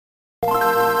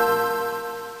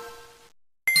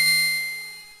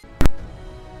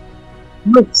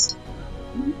Roots.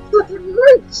 Fucking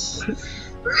roots.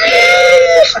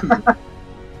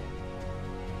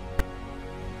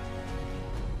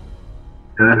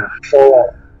 Yeah.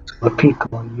 For the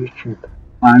people on YouTube.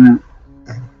 I know.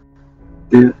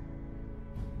 Yeah.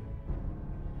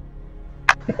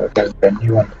 There's a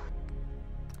new one.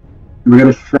 We're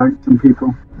gonna shank some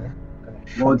people.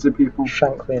 Loads of people.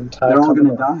 Shank the entire. They're all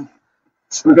gonna die.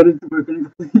 So we're gonna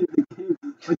complete the game.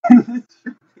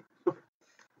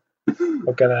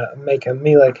 We're gonna make a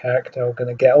melee character. We're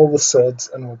gonna get all the swords,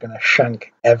 and we're gonna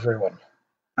shank everyone.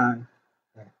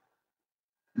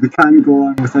 We can't go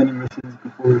on with any missions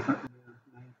before we find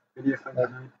the video. Find the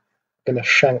knife. We're gonna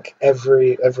shank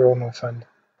everyone we find.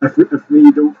 If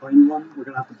we don't find one, we're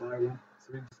gonna have to buy one.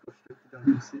 So we just go straight to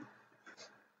WC.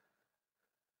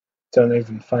 Don't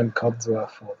even find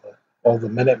Codsworth or the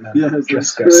Minutemen. Yeah,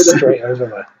 just go straight over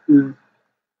there. Yeah.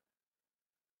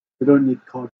 We don't need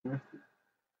Codsworth.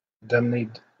 We don't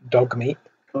need dog meat.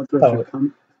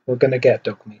 Codsworth we're gonna get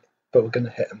dog meat, but we're gonna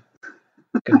hit him.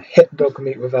 We're gonna hit dog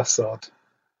meat with our sword.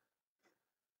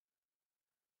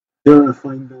 You're gonna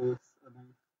find those.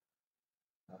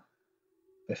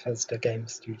 Bethesda Game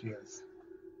Studios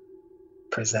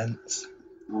presents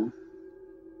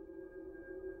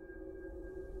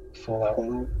Fallout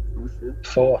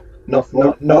 4. Not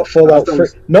Fallout 3.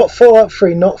 Not Fallout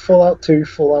 3, not Fallout 2,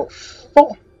 Fallout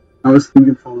 4. I was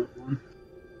thinking Fallout 1.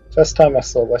 First time I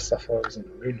saw this, I thought it was in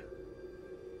the moon.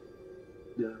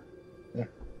 Yeah.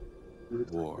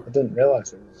 War. I didn't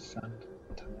realise it was sand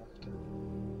until after.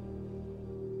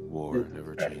 War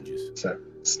never changes. So,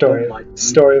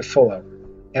 story of Fallout.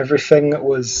 Everything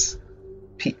was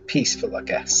peaceful, I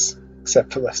guess,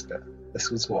 except for this bit. This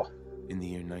was war. In the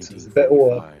year So there's a bit of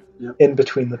war 1945, in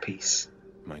between the peace.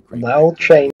 And that all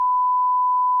great-grandfather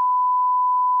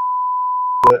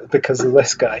changed because of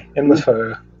this guy in the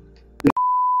photo. His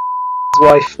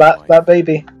wife, that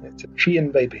baby, it's a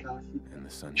cheating baby. and the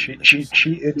son She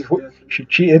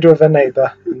cheated with her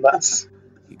neighbour, and that's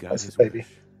the baby. wish.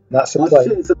 And that's a play.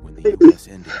 When the U.S.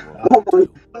 ended World War II,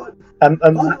 And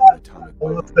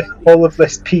all of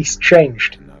this peace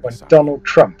changed when Donald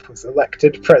Trump was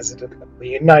elected president of the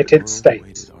United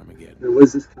States.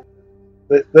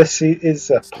 This is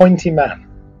a pointy man.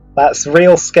 That's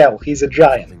real skill. He's a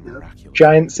giant.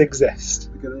 Giants exist.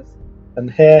 And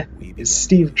here is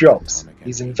Steve Jobs.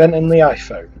 He's inventing the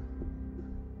iPhone.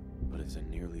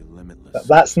 But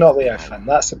that's not the iPhone.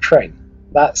 That's a train.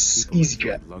 That's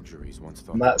EasyJet.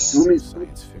 And that's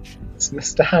it's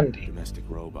Mr. Handy. And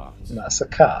that's a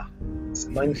car. It's a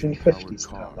 1950s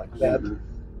car, like they had in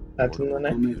the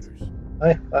name.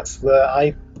 Aye, that's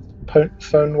the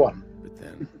iPhone 1.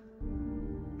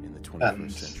 And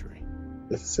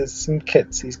this is some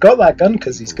kids. He's got that gun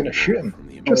because he's going to shoot him.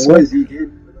 Just wait.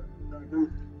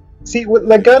 See,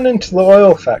 they're going into the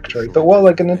oil factory, but what are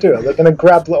they going to do? Are they going to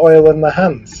grab the oil in their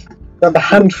hands? Grab a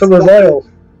handful of oil?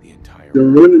 They're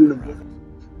running the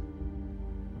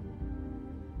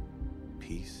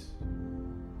Peace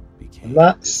And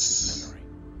that's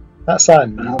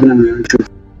Iron Man.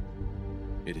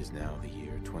 It is now the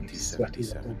year Sweaty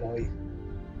little 2077. boy.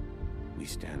 We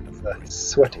stand on the The brink of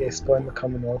sweatiest boy in the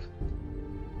Commonwealth.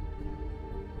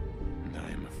 and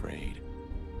I am afraid.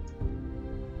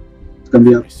 It's gonna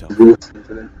be up Myself. to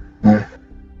today.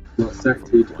 Well,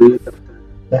 30 degrees up there.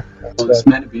 Yeah, that's Well, it's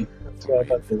why meant to be. I've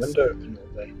had the window open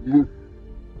all day. Yeah.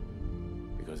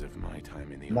 Because of my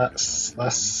time in the And army,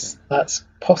 that's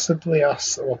possibly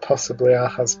us or possibly our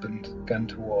husband going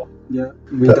to war. Yeah.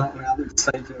 We But- don't really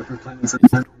decide if we're playing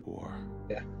something. war.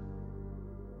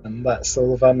 And that's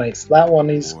all of our mates. That one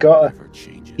War he's got never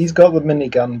changes. the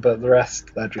minigun, but the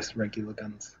rest they're just regular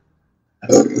guns.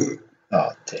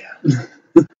 Oh dear.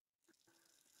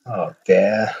 Oh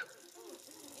dear.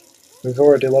 We've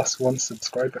already lost one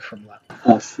subscriber from that.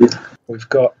 Oh shit. We've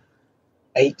got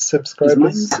 8 Is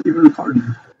subscribers. mine even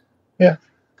recording? Yeah.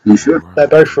 You sure? They're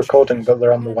both recording, but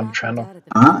they're on the one channel.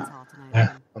 Ah.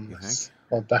 On this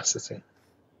Audacity.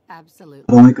 Absolutely.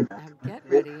 I don't like it. Now get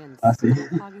ready and I see.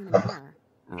 start hogging the bar.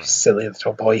 Right. Silly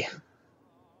little boy.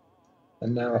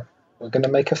 And now we're going to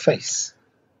make a face.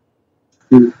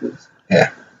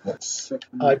 Yeah. That's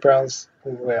eyebrows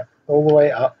all the way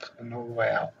up and all the way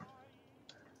out.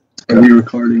 Are we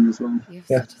recording as well? You have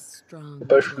Yeah. such a strong. We're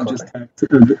both I'm recording. just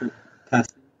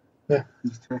testing. Yeah.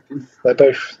 Just checking. They're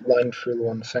both lined through the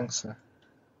one thing, so.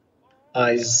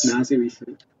 Eyes. Nazi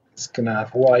research. He's going to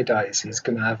have wide eyes. He's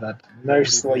going to have had no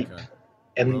sleep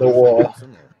in the war.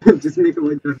 Just make it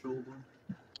like that old one.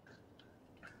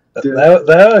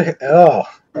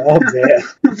 Oh dear.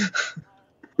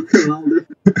 Ronaldo.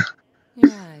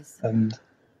 Your eyes. And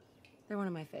They're one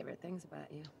of my favorite things about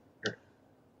you.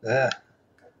 there.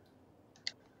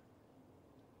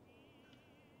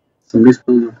 Somebody's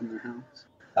pulling up in their house.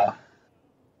 Ah.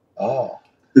 Oh.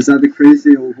 Is that the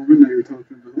crazy old woman that you're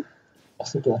talking about?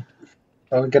 Possible.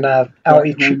 Are we gonna have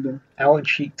outy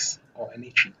cheeks or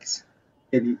any cheeks?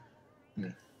 Any.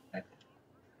 Right.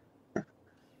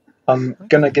 I'm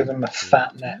gonna give him a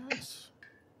fat neck.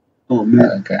 Oh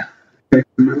man. Okay. Check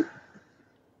him out.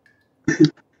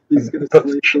 He's gonna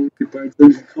slay so many birds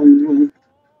in the Commonwealth.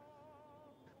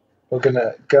 We're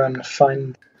gonna go and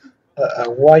find a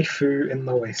waifu in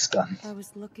the wasteland. I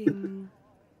was looking.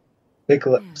 Big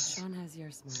Yeah, lips. Sean has your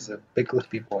This is smile. a big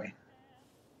lippy boy.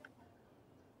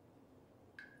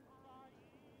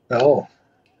 Oh.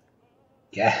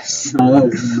 Yes. Oh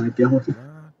my god.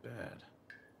 Not bad.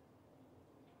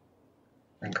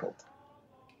 Wrinkled.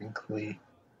 Wrinkly.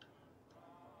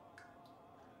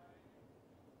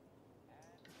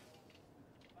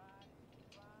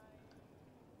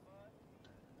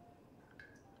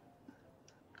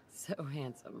 So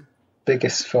handsome.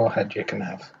 Biggest forehead you can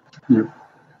have. Yeah.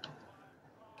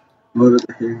 What about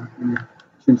the hair? Yeah.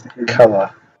 Change the hair.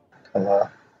 Colour.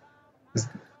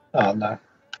 Oh no.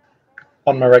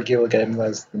 On my regular game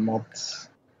there's the mods.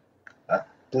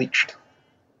 Bleached.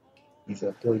 He's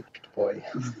a bleached boy.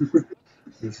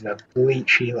 He's a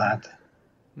bleachy lad.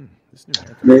 This new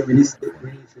haircut. Wait, we need to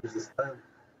change the style.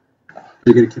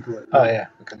 You're gonna keep it like that. Oh yeah,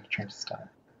 we're going to change the style.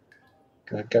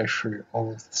 Going to go through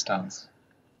all of the styles.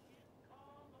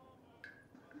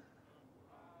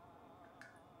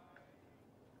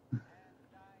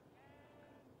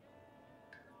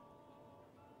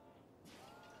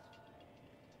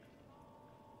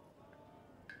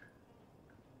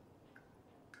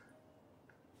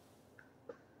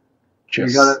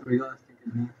 We gotta think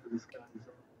of a name for this guy as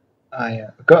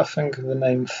well. I've got to think of a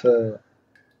name for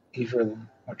either of them,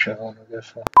 whichever one we go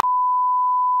for.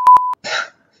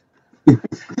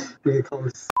 We can call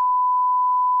this.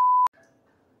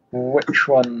 Which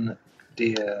one do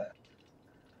you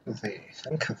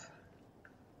think of?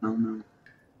 I don't know.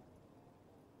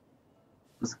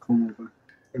 Let's come over.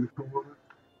 Can we come over?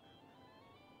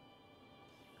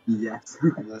 Yes.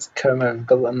 There's Como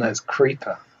and there's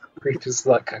Creeper. Creeper's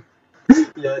like a...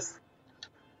 Yes.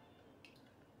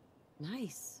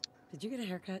 Nice. Did you get a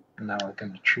haircut? Now we're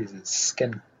going to choose his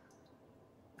skin.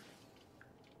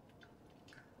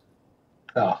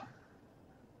 Oh.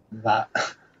 That.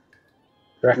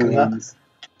 Reckon that?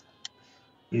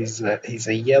 He's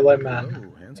a yellow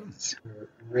man. Oh, handsome. It's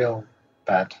real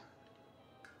bad.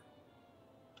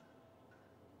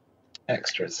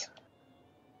 Extras.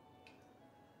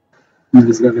 I'm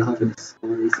just gonna have his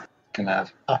stories. Gonna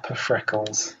have upper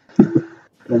freckles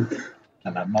and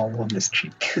a mole on his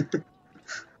cheek.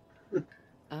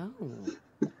 Oh,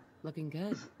 looking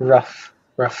good. Rough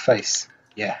face.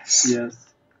 Yes. Yes.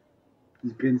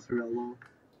 He's been through a lot.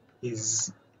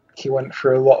 He went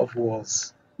through a lot of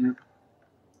wars. Yep.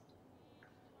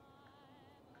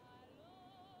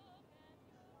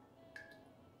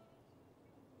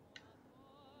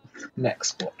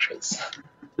 Next watches.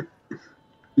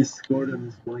 He scored on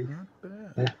his wife.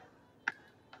 Not bad.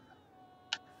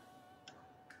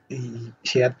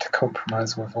 He had to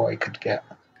compromise with what he could get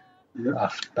Yep.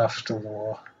 after the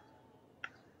war.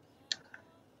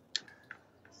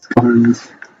 Scars.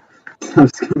 Have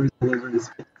scars all over his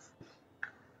face.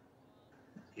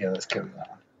 Yeah, let's give him that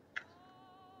one.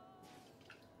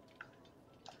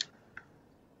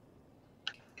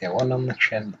 Yeah, one on the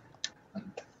chin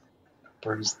and a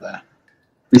bruise there.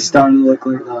 He's starting to look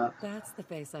like that. That's the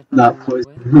face I That fell in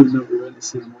poison love with. that we went to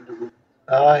see in Wonder Woman.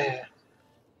 Oh yeah.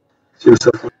 She was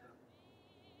so funny.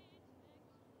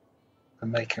 We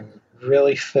can make him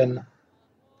really thin,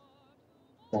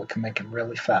 or we can make him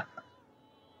really fat.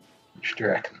 Which do you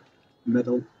reckon?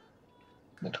 Middle.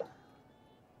 Middle.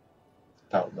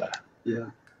 About there.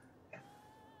 Yeah.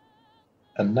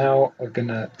 And now we're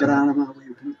gonna Get out of my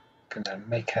way.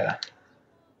 make her.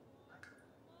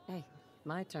 Hey,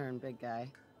 my turn, big guy.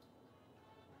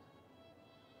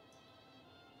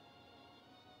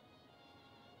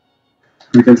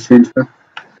 We can change her.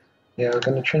 Yeah, we're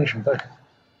gonna change them both.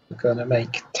 We're gonna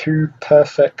make two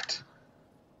perfect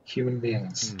human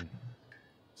beings.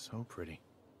 So pretty.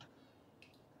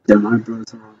 Yeah, my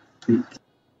eyebrows are on peak.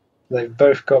 They've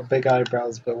both got big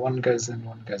eyebrows, but one goes in,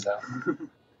 one goes out.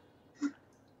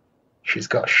 She's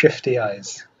got shifty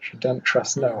eyes. She don't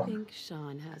trust no I one. think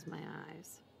Sean has my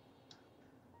eyes.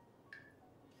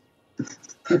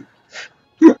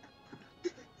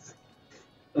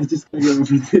 I just can't get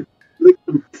over it. Look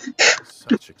at him.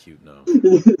 Such a cute nose.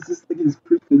 It's just like he's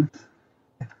pooping.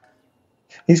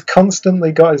 He's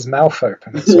constantly got his mouth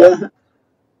open as well, Yeah.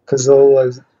 because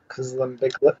of them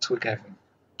big lips we gave him.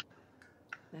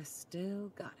 I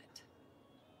still got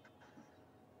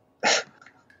it.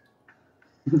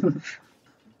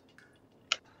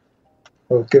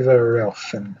 We'll give her a real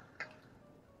fin.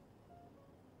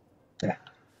 Yeah.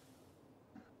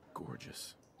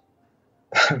 Gorgeous.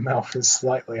 Her mouth is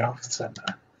slightly off center.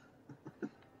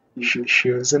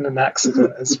 She was in an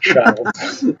accident as a child.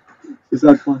 She's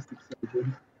had plastic surgery.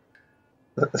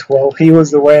 While he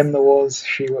was away in the wars,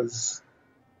 she was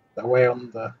away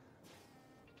on the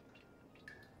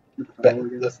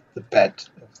bed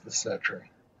of the surgery.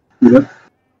 Yep.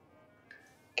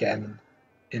 Getting Are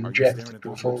you injected staring at the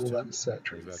with all tubes them too? Or is that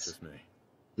surgeries. just me?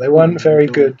 They weren't very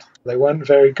good. They weren't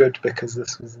very good because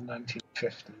this was the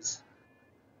 1950s.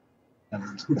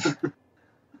 And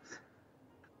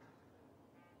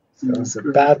it was a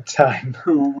bad time.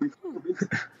 Oh my Hmm.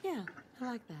 Yeah, I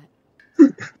like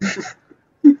that.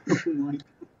 oh my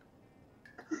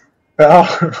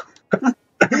Oh,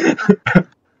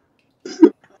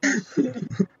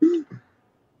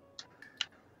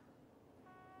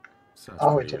 Such oh,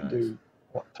 we pretty didn't eyes. do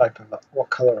what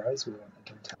colour eyes we wanted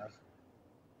him to have.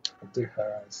 We'll do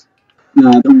her eyes. No,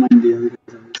 I don't mind the other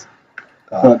guys.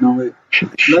 Oh, But no, wait.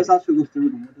 Let's actually go through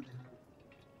them. What do they have?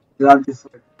 They have just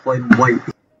like plain white.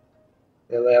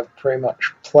 yeah, they have pretty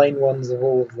much plain ones of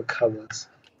all of the colours,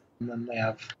 and then they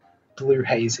have blue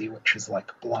hazy, which is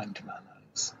like blind man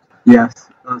eyes. Yes,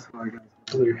 that's what I got.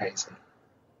 Blue hazy.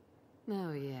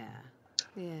 Oh, yeah.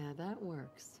 Yeah, that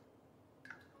works.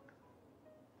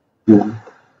 Yeah.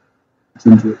 It's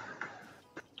into it.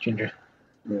 Ginger.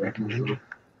 Yeah, Reckon ginger.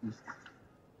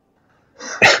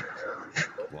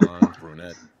 Blonde,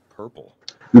 brunette, purple.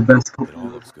 The best It all couple.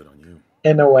 looks good on you.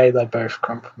 In a way, they're both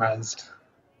compromised.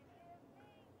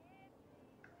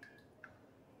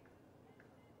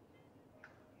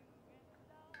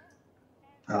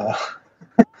 Oh,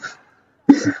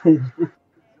 Let's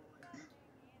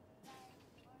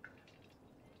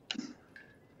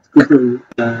go for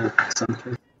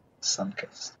Sunkiss.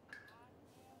 sun-kissed.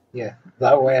 Yeah,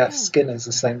 that way our Okay. skin is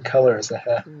the same colour as the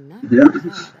hair. Not Yeah. bad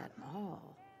at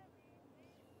all.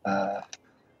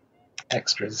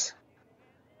 Extras.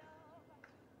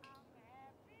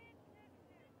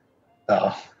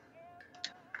 Oh,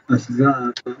 She's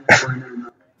got a liner in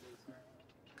that.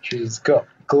 she's got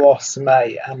gloss,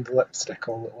 matte, and lipstick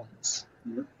all at once.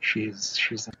 Yep.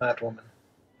 She's a mad woman.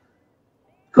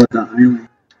 Got that eyeliner.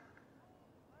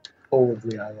 All of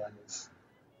the eyeliners.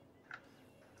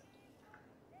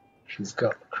 She's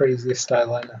got the craziest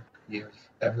eyeliner you've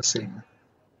ever seen.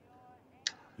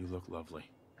 You look lovely.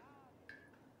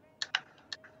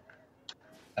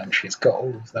 And she's got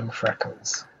all of them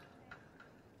freckles.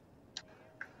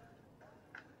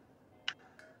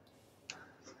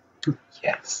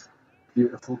 Yes.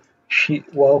 Beautiful.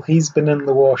 Well, he's been in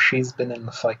the war, she's been in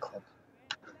the Fight Club.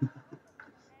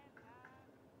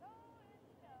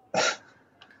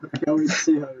 I can't wait to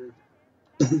see how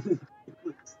it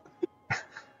looks.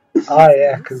 Ah,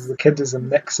 yeah, because the kid is a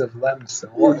mix of them, so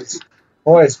what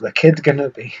is the kid gonna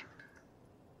be?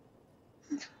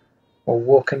 We'll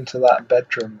walk into that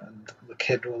bedroom and the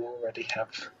kid will already have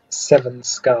 7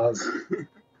 scars.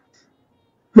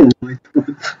 Oh my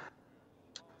god.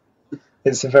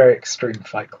 It's a very extreme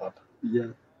Fight Club. Yeah.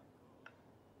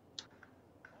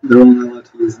 They're only allowed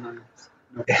to use knives,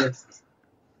 not fists.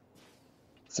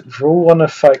 So rule 1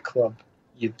 of Fight Club,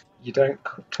 you don't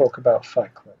talk about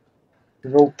Fight Club.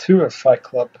 Rule 2 of Fight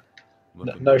Club,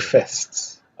 Looking no good.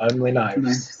 fists, only knives.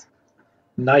 Nice.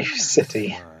 Knife City.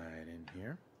 Slide in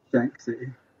here. Shank City.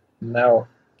 Now,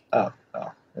 oh,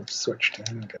 I've switched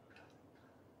to him again.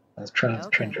 I was trying to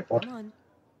Okay, change your body. come on.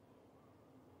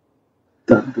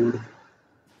 That body.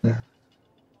 Yeah.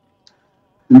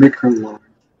 Make her large.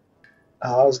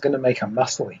 Oh, I was going to make her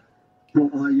muscly.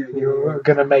 Oh yeah, You were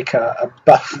going to make a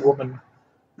buff woman.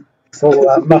 With all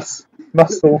that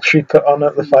muscle she put on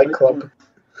at the Fight Club.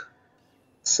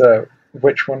 So,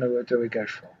 which one do we go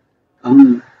for?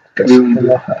 Go for him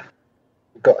or her?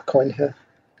 We've got a coin here.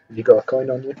 Have you got a coin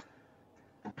on you?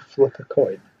 Flip a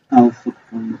coin. I'll flip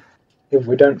one. If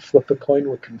we don't flip a coin,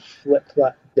 we can flip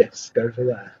that disc over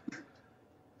there.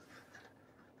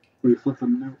 We flip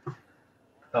them now.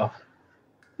 Oh,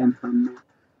 And from now.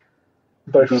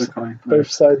 both Got a coin.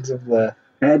 both sides of the...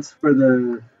 Heads for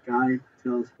the guy,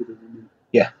 tails for the woman.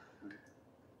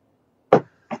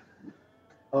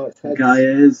 Oh, it's The heads. guy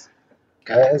is.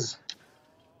 Guys.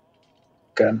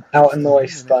 Going out in the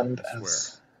wasteland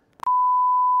as...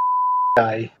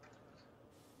 Guy.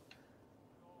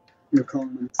 You're calling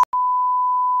him.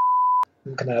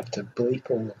 I'm gonna have to bleep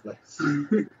all of this.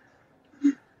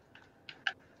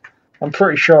 I'm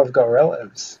pretty sure I've got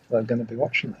relatives that are gonna be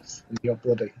watching this, and you're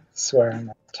bloody swearing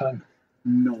all the time.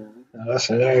 No.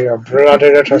 Listen here, you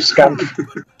bloody little scamp. Good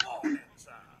morning, sir.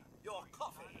 Your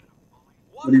coffee.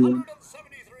 What do you want?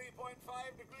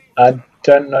 I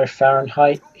don't know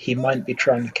Fahrenheit. He might be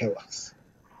trying to kill us.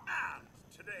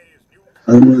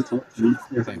 I don't want to talk to him.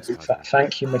 Yeah, Thanks, you. Cousin.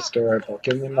 Thank you, Mr. Robot.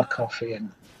 Give me my coffee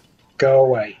and go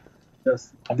away.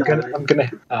 Just I'm die.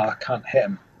 gonna. Oh, I can't hit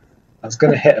him. I was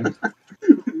gonna hit him.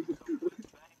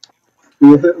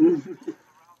 You hit him.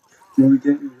 You want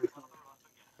to get me?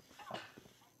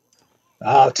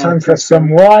 Time for some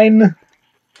wine.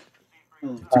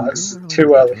 Oh, It's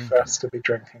too early for us to be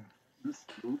drinking. that's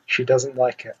cool. She doesn't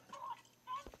like it.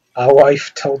 Our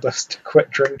wife told us to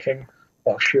quit drinking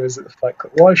while she was at the fight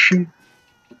club. Why is she?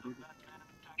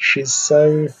 She's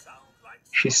so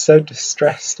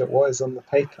distressed at what is on the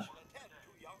paper.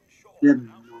 Yeah,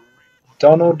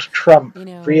 Donald Trump, You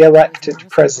know, re-elected I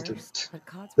was president. first, but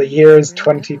Cod's The pretty year is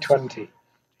really good. 2020.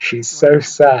 She's so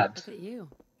sad. Look at you.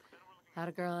 How'd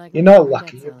a girl like You're me not ever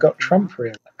lucky. get You've so got lucky, Trump huh?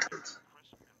 re-elected. it's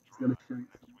gonna shank.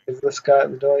 Is this guy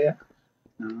at the door yet?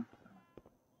 No.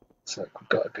 So we've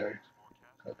got to go.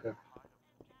 Gotta go.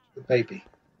 The baby.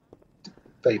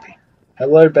 Baby.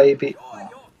 Hello, baby. Oh.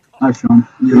 Hi, Sean.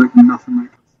 You look nothing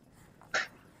like us.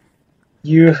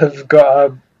 You have got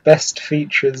our best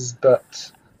features,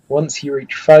 but once you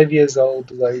reach 5 years old,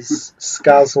 those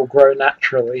scars will grow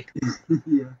naturally.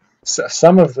 Yeah. So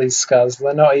some of these scars,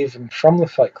 they're not even from the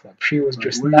Fight Club. She was Right,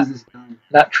 just where is this guy?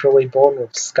 naturally born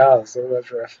with scars all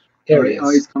over her. Here he Oh,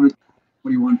 is. he's coming. What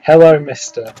do you want? Hello,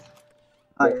 Mr.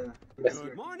 Hi,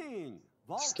 Good morning.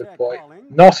 Mr. Vault Boy. calling.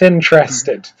 Not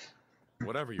interested.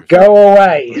 Whatever you're Go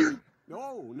saying. away.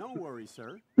 No, no worries,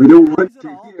 sir. we don't No want worries at you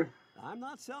all. here. I'm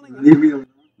not selling Leave me it. alone.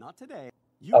 Not today.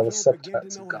 You Oh, the can't begin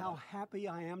subtitles to have know gone how off. happy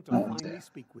I am to Oh, finally dear.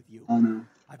 speak with you. Oh no.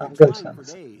 I've I'm been good, trying for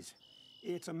thanks. days.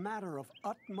 It's a matter of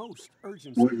utmost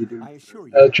urgency. What are you doing? I assure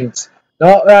you. Urgent.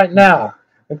 Not right now.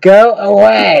 Go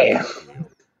away.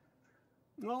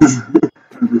 No,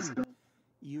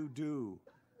 you do.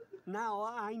 Now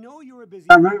I know you're a busy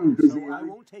I'm fellow, very busy, so I right?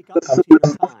 won't take up much of your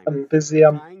time. I'm busy.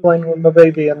 I'm Trying playing to with my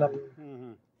baby and I'm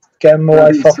Mhm. getting my That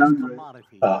wife didn't off. sound right.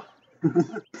 Commodity. Oh.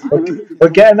 I'm We're, here to we're tell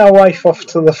getting you our wife off here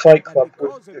to the Fight that Club.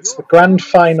 because of It's your the grand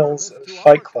fine finals service of to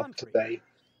Fight our Club country, today.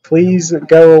 Please you have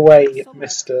go been away, selected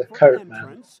Mr. for Coatman.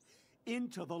 entrance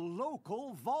into the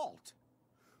local vault.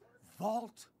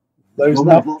 Vault Those Well,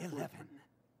 num- vault- 11.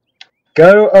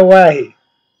 Go away.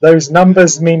 Those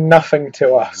numbers mean nothing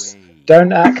to us.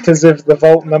 Don't act as if the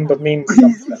vault number means You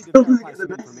do something. need to verify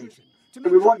some information to We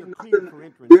make sure want you're nothing cleared for to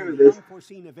entrance do in with the this.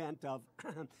 unforeseen event of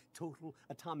total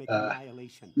atomic Uh,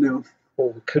 annihilation. No.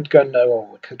 Or we could go no, or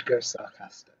we could go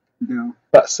sarcastic. No.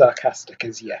 But sarcastic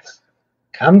is yes.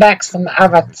 Come back some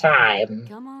other time.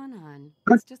 Come on, hon.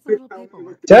 It's just a little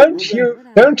paperwork.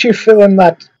 Don't you fill in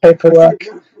that paperwork?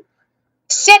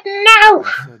 Sit no.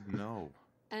 I said no.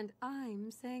 And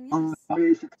I'm saying Oh, yes. maybe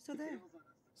you should- So there.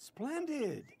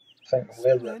 Splendid. I think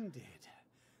we're the Splendid.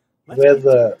 Let's we're get to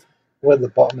the it. we're the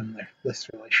bottom in this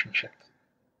relationship.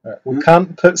 Right, we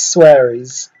can't put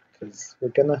swearies because we're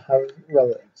gonna have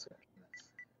relatives.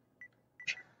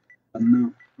 I don't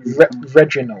know.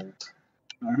 Reginald.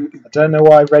 Alright. I don't know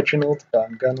why Reginald, but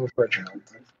I'm going with Reginald.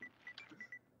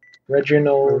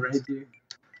 Reginald. Reggie.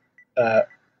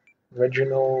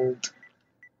 Reginald.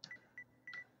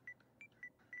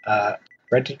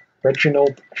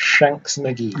 Reginald Shanks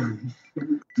McGee.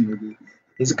 Maybe.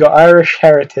 He's got Irish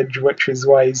heritage, which is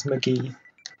why he's McGee,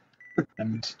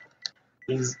 and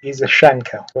he's a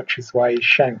shanker, which is why he's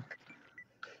Shank.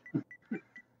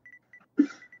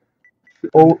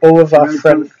 All of our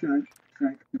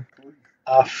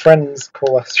friends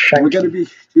call us Shanky. We're gonna be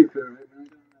stupid,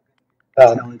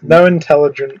 right? No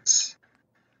intelligence.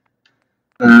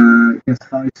 Just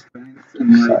high strength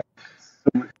and like so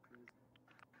much.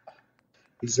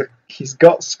 He's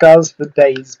got scars for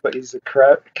days, but he's a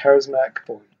charismatic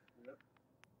boy.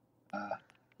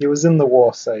 He was in the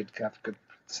war, so he'd have good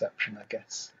perception, I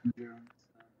guess.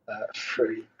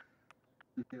 3.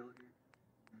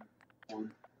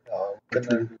 Oh,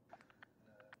 gonna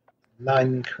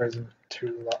 9 charisma,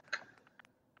 2 luck.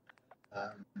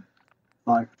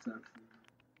 5%,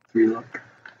 3 luck.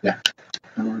 Yeah.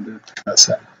 That's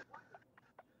it.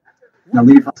 Now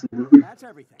leave us alone. That's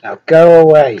everything. Now go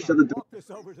away. Shut the door. Walk this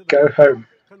over to the Go board. home.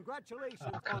 Congratulations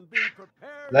Oh, on being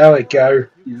prepared. There we go.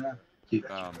 Yeah. You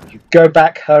go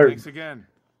back home. Thanks again.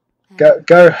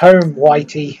 Go home,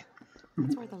 Whitey.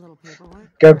 It's worth a little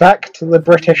paperwork. Go back to the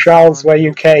British Isles where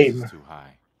you came. Too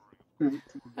high.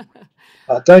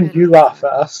 Oh, don't you laugh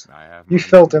at us. I have You my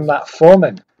filled in that form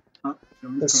in. Oh,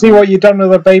 See what you've done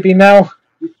with the baby now?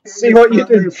 See what you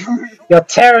did? You're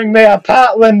tearing me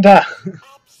apart, Linda. Absolutely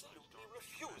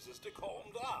refuses to calm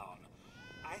down.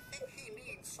 I think he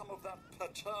needs some of that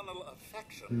paternal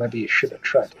affection Maybe you should have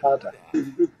tried harder.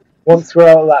 Once we're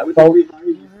out of that vault, You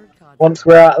heard Cod. once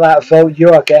we're out of that vault, you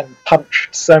are getting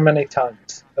punched so many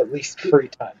times. At least 3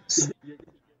 times.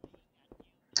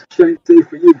 Trying to say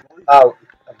for you, boy. Oh,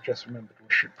 I've just remembered we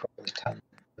should probably turn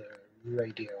the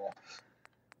radio off.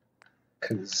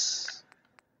 Because,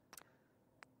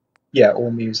 yeah,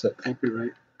 all music.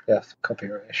 Copyright. Yeah, for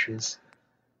copyright issues.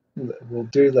 We'll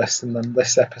do this, and then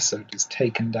this episode is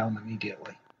taken down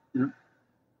immediately. Yeah.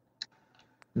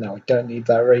 No, we don't need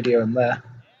that radio in there.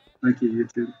 Thank you,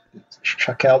 YouTube. Just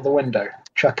chuck it out the window.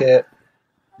 Chuck it,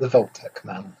 the Voltec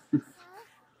man.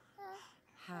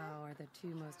 How are the 2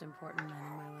 most important men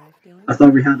in my life doing? I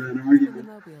thought we had an The argument.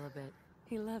 mobile a bit.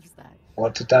 He loves that.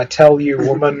 What did I tell you,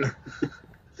 woman?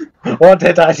 What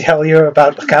did I tell you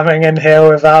about coming in here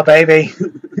with our baby?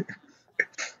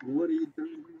 What are you doing?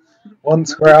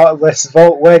 Once we're out of this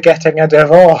vault, we're getting a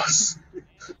divorce.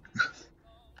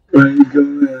 Right, you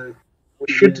go.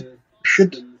 We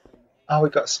should. Oh, we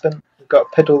got to spin. We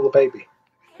got to piddle the baby.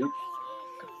 Yep.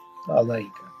 Oh, there you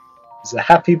go. He's a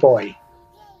happy boy.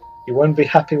 You won't be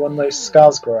happy when those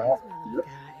scars grow out. Yep.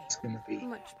 It's gonna be.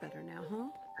 Much better now, huh?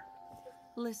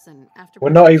 Listen, after We're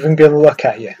not even gonna look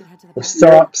at you. We're so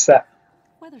upset,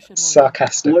 Weather should hold.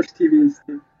 sarcastic. Watch TV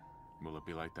instead. Will it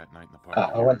be like that night in the park?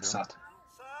 Oh, I went sad.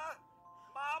 Sir,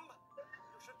 Mom,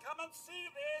 you should come and see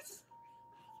this.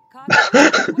 Cod,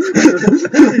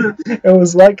 It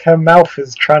was like her mouth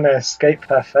is trying to escape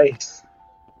her face.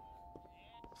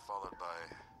 Followed by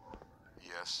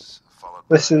yes, followed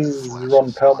This by is flashes,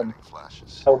 Ron Perlman. lightning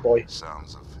flashes, Hellboy.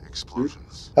 sounds of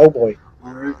explosions. Hellboy.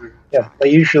 Alright. Yeah, they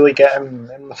usually get him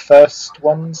in the first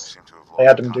ones. Seem to have They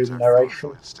lost had him do the contact narration,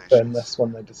 with affiliate but in stations. this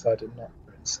one they decided not.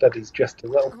 Instead, he's just a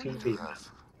little TV We man.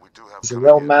 do have He's a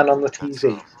little man on the that's,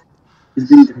 TV. He's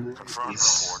been doing confirmed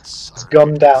He's- reports, he's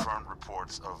gone down. confirmed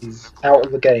reports of He's nuclear out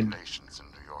of the game. detonations in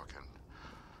New York and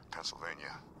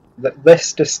Pennsylvania.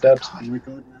 This disturbs Oh me, my god,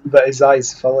 man. that his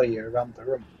eyes follow you around the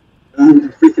room. I'm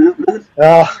freaking out, man.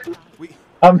 Ah, We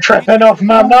I'm tripping off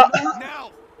my nut! now.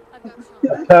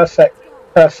 A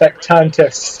perfect time to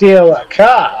steal a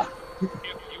car! If you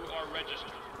are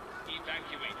registered,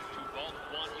 evacuate to Vault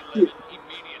 111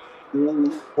 immediately. They're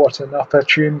all What an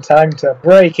opportune time to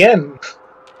break in!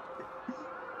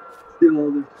 steal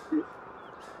all this shit.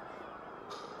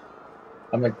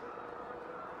 I'm a...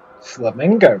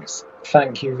 Flamingos.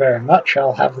 Thank you very much,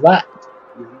 I'll have that.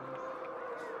 Yeah.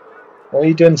 What are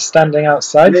you doing standing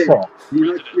outside Hey. for?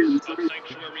 You like here, Residents the of time.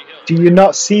 Sanctuary Hill, Do you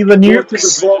not see the Go to the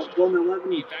nukes? vault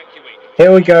 111. evacuate.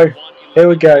 Here we go. Here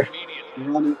we go. Immediately.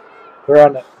 We're on it. We're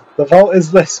on it. The vault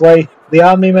is this way. The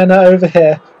army men are over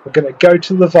here. We're gonna go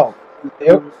to the vault.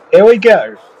 Here we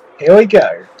go. Here we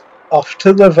go. Off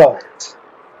to the vault.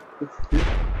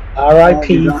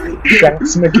 R.I.P.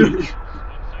 Shanks McGee.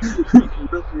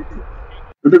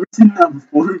 I've never seen that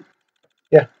before.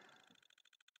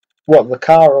 What, the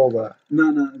car or the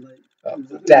No,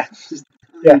 the death? Just,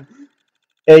 Yeah.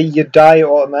 You die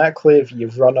automatically if you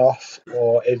run off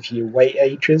or if you wait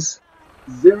ages.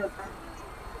 0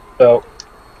 So,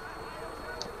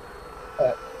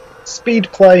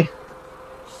 speed play.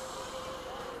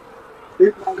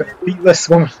 Gonna beat this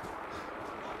woman.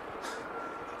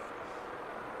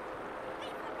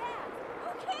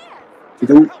 You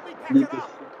don't need this.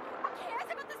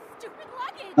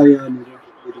 Oh yeah, I need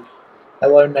it.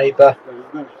 Hello, neighbor.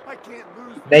 I can't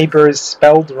lose. Neighbor is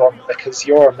spelled wrong because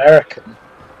you're American.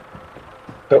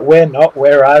 But we're not,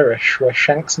 we're Irish. We're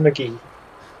Shanks McGee.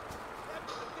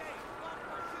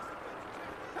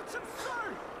 That's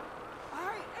absurd.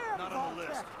 I am Not on the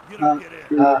list. Voltec. You don't get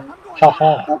in.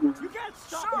 Haha. That one. You can't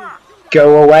stop me.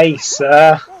 Go away,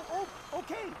 sir.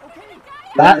 Okay.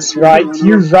 That's right,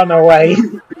 you run away. If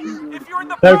you're in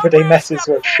the Nobody program, messes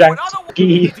step with forward. Shanks Otherwise- McGee.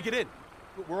 We need to get in.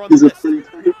 We're on the He's a list. funny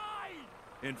guy.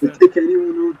 They Infant, take anyone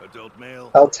on. adult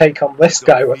male. I'll take on this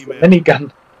guy with the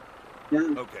minigun. Yeah.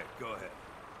 Okay, go ahead.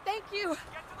 Thank you.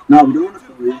 No, we don't want to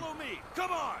follow you. Follow me.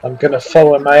 Come on. I'm gonna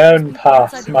follow my own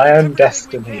path, my own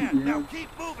destiny. Yeah, now keep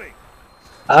moving.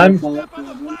 I'm Step on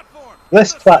the platform.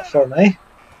 this platform, eh?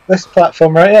 This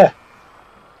platform right here.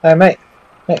 Hey, mate.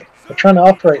 Mate, we're trying to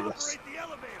operate this. Operate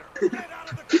the elevator. Get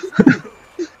out of the control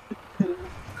room.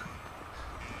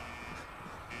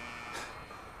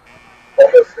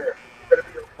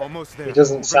 Almost there. He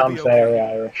doesn't We're gonna sound be very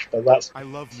okay. Irish, but that's I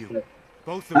love you.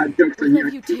 Both I of you. joked on Love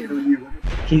you. you I cheated too. on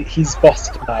you. he's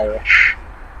Boston Irish.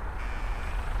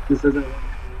 He says I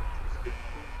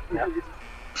love you.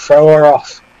 Throw her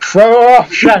off. Throw her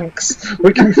off, Shanks!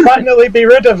 We can finally be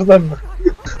rid of them!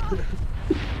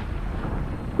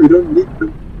 We don't need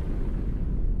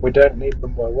them. We don't need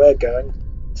them where we're going.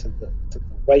 To the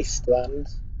wasteland.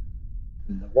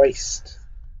 And the waste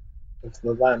of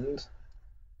the land.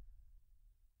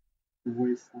 The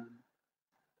wasteland.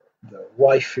 The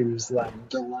waifu's land.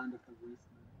 The land of the wasteland.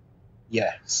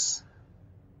 Yes.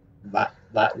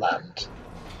 That land.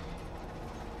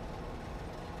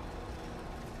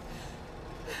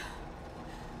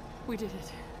 We did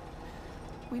it.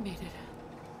 We made it.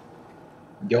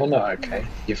 You're not okay.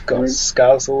 You've got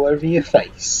scars all over your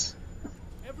face.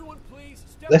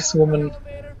 This woman,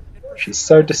 she's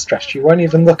so distressed. She won't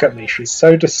even look at me. She's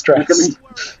so distressed.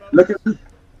 Look at me.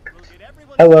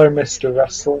 Hello, Mr.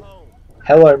 Russell.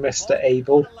 Hello, Mr.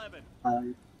 Abel.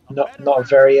 Not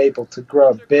very able to grow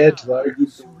a beard, though.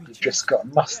 You've just got a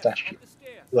mustache, you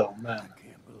little man.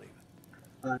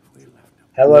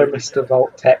 Hello, Mr.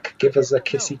 Voltec. Give us a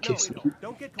kissy kissy.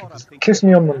 Kiss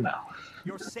me on the mouth.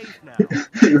 You're safe now.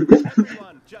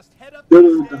 Everyone, just head up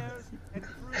the stairs and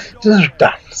through the Just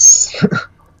dance.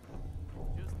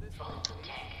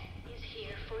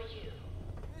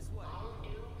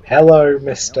 Hello,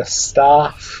 Mr.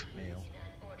 Staff.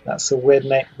 That's a weird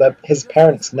name. His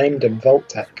parents named him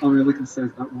Voltec. Oh, yeah, look and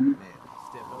says that one.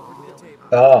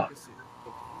 Ah.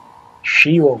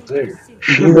 She will do.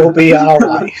 She will be our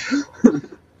wife.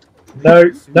 No,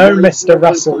 Mr.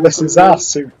 Russell, this is our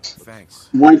suit. Thanks.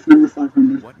 Wife number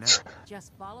 500. What now?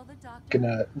 Just follow the doctor.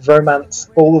 Gonna romance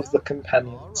all of the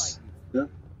companions. Yeah.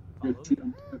 You're cheating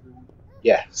on everyone.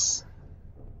 Yes.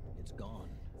 It's gone.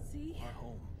 See? Our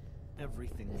home.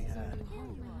 Everything we had.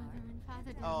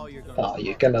 Oh, you're Oh,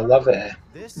 you're gonna love it.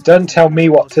 This Don't tell me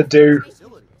what to do.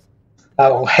 I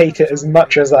will hate it as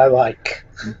much as I like.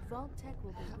 Vault-Tec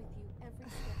will be with you every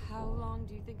step. How long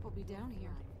do you think we'll be down here?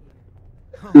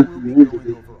 We'll be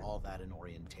going over all that in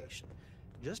orientation.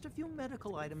 Just a few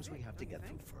medical items we have to get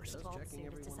through first.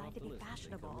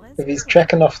 If he's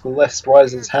checking off the list, why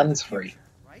is his hands free?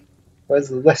 Where's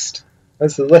the list?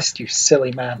 Where's the list, you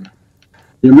silly man?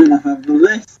 You might not have the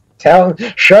list.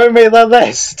 Show me the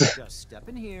list! Just step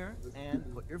in here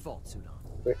and put your vault suit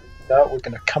on. No, we're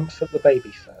gonna comfort the baby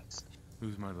first.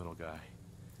 Who's my little guy?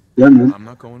 Yeah, man. I'm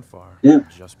not going far. Yeah.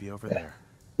 Just be over there.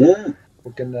 Yeah.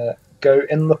 We're gonna go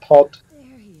in the pod.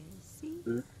 There he is. See?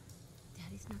 Yeah.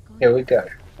 Daddy's not going. Here we go.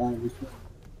 We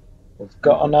We've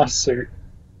got on our suit,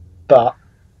 but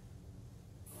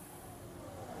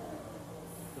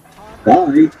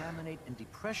Bye.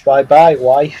 bye-bye,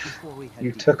 wife.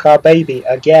 You took our baby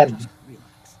again.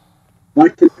 Why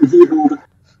couldn't he hold it?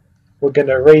 We're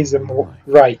gonna raise him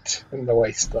right in the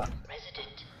wasteland.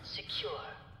 Resident secure.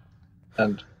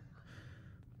 And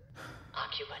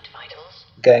Occupant vitals.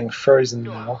 getting frozen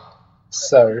now,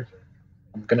 so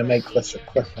I'm gonna make this a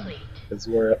cliffhanger because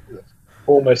we're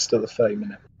almost at the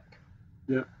 30-minute.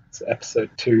 Yeah. It's episode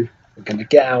 2. We're gonna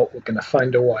get out. We're gonna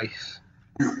find a wife.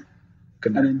 And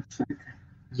then check.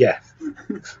 Yeah.